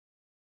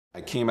I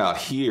came out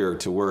here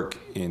to work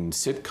in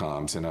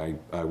sitcoms, and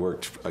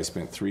I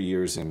spent 3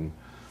 years in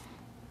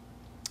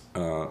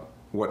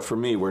what for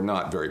me were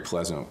not very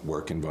pleasant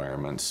work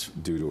environments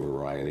due to a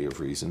variety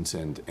of reasons,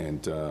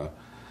 and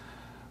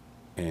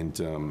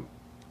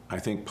I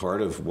think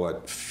part of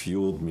what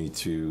fueled me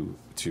to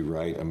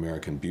write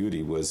American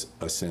Beauty was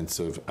a sense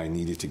of I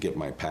needed to get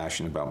my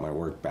passion about my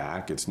work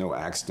back. It's no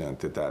accident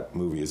that that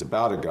movie is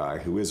about a guy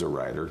who is a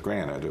writer,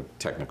 granted a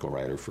technical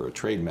writer for a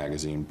trade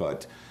magazine,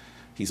 but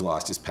he's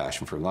lost his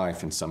passion for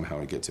life and somehow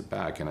he gets it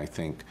back. And I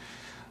think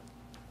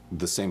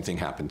the same thing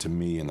happened to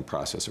me in the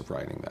process of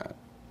writing that.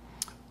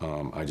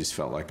 I just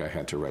felt like I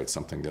had to write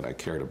something that I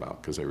cared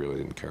about because I really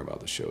didn't care about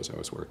the shows I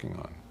was working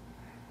on.